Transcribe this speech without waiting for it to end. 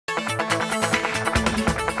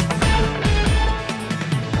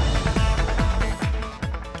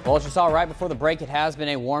Well, as you saw right before the break, it has been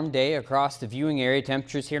a warm day across the viewing area.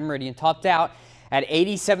 Temperatures here in Meridian topped out at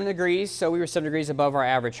 87 degrees, so we were 7 degrees above our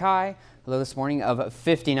average high. The low this morning of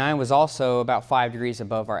 59 was also about 5 degrees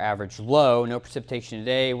above our average low. No precipitation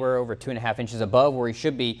today. We're over 2.5 inches above where we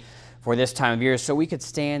should be for this time of year, so we could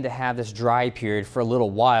stand to have this dry period for a little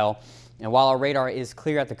while. And while our radar is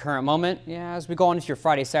clear at the current moment, as we go on into your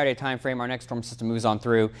Friday, Saturday time frame, our next storm system moves on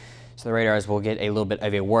through. So the radars will get a little bit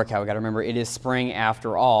of a workout. We got to remember it is spring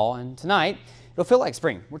after all. And tonight, it'll feel like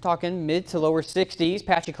spring. We're talking mid to lower 60s,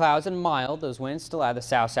 patchy clouds and mild. Those winds still out of the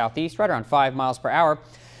south-southeast, right around 5 miles per hour.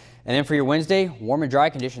 And then for your Wednesday, warm and dry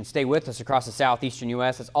conditions stay with us across the southeastern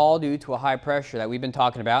U.S. It's all due to a high pressure that we've been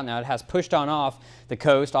talking about. Now, it has pushed on off the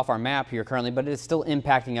coast, off our map here currently, but it is still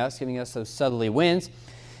impacting us, giving us those southerly winds.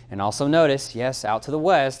 And also notice, yes, out to the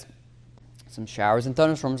west, some showers and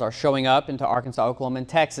thunderstorms are showing up into Arkansas, Oklahoma, and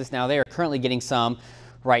Texas. Now, they are currently getting some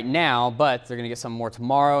right now, but they're going to get some more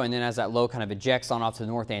tomorrow. And then as that low kind of ejects on off to the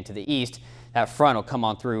north and to the east, that front will come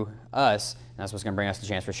on through us. And that's what's going to bring us the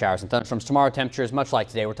chance for showers and thunderstorms. Tomorrow, temperatures much like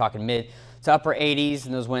today. We're talking mid to upper 80s,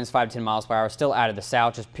 and those winds 5 to 10 miles per hour. Still out of the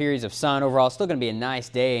south, just periods of sun. Overall, still going to be a nice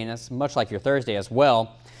day, and that's much like your Thursday as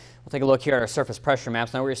well. We'll take a look here at our surface pressure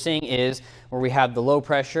maps. Now, what you're seeing is where we have the low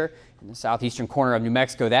pressure in the southeastern corner of New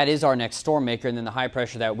Mexico. That is our next storm maker, and then the high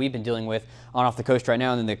pressure that we've been dealing with on off the coast right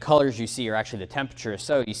now. And then the colors you see are actually the temperature.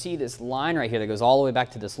 So you see this line right here that goes all the way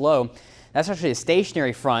back to this low. That's actually a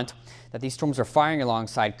stationary front that these storms are firing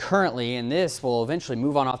alongside currently, and this will eventually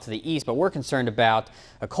move on off to the east. But we're concerned about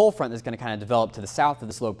a cold front that's going to kind of develop to the south of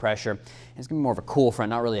this low pressure. It's going to be more of a cool front,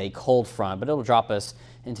 not really a cold front, but it'll drop us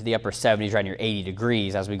into the upper 70s, right near 80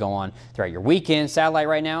 degrees as we go on throughout your weekend. Satellite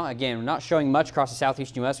right now, again, we're not showing much across the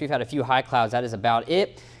southeastern U.S. We've had a few high clouds. That is about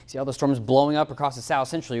it. See all the storms blowing up across the south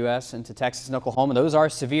central U.S. into Texas and Oklahoma. Those are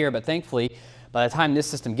severe, but thankfully, by the time this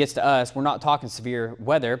system gets to us, we're not talking severe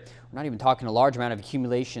weather. We're not even talking a large amount of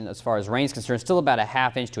accumulation as far as rain is concerned. Still about a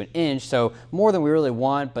 ½ inch to an inch, so more than we really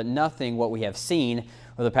want, but nothing what we have seen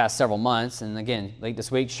over the past several months. And again, late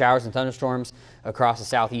this week, showers and thunderstorms across the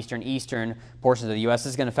southeastern, eastern portions of the U.S.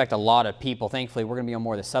 This is going to affect a lot of people. Thankfully, we're going to be on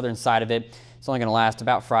more the southern side of it. It's only going to last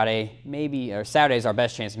about Friday, maybe, or Saturday is our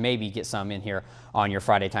best chance, maybe get some in here on your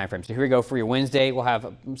Friday time frame. So here we go for your Wednesday. We'll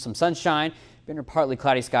have some sunshine, partly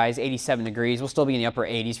cloudy skies, 87 degrees. We'll still be in the upper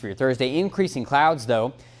 80s for your Thursday. Increasing clouds,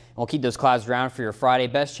 though. We'll keep those clouds around for your Friday.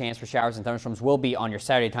 Best chance for showers and thunderstorms will be on your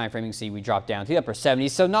Saturday time frame. You can see we drop down to the upper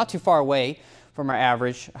 70s, so not too far away from our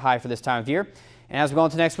average high for this time of year. And as we go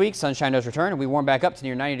into next week, sunshine does return, and we warm back up to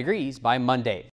near 90 degrees by Monday.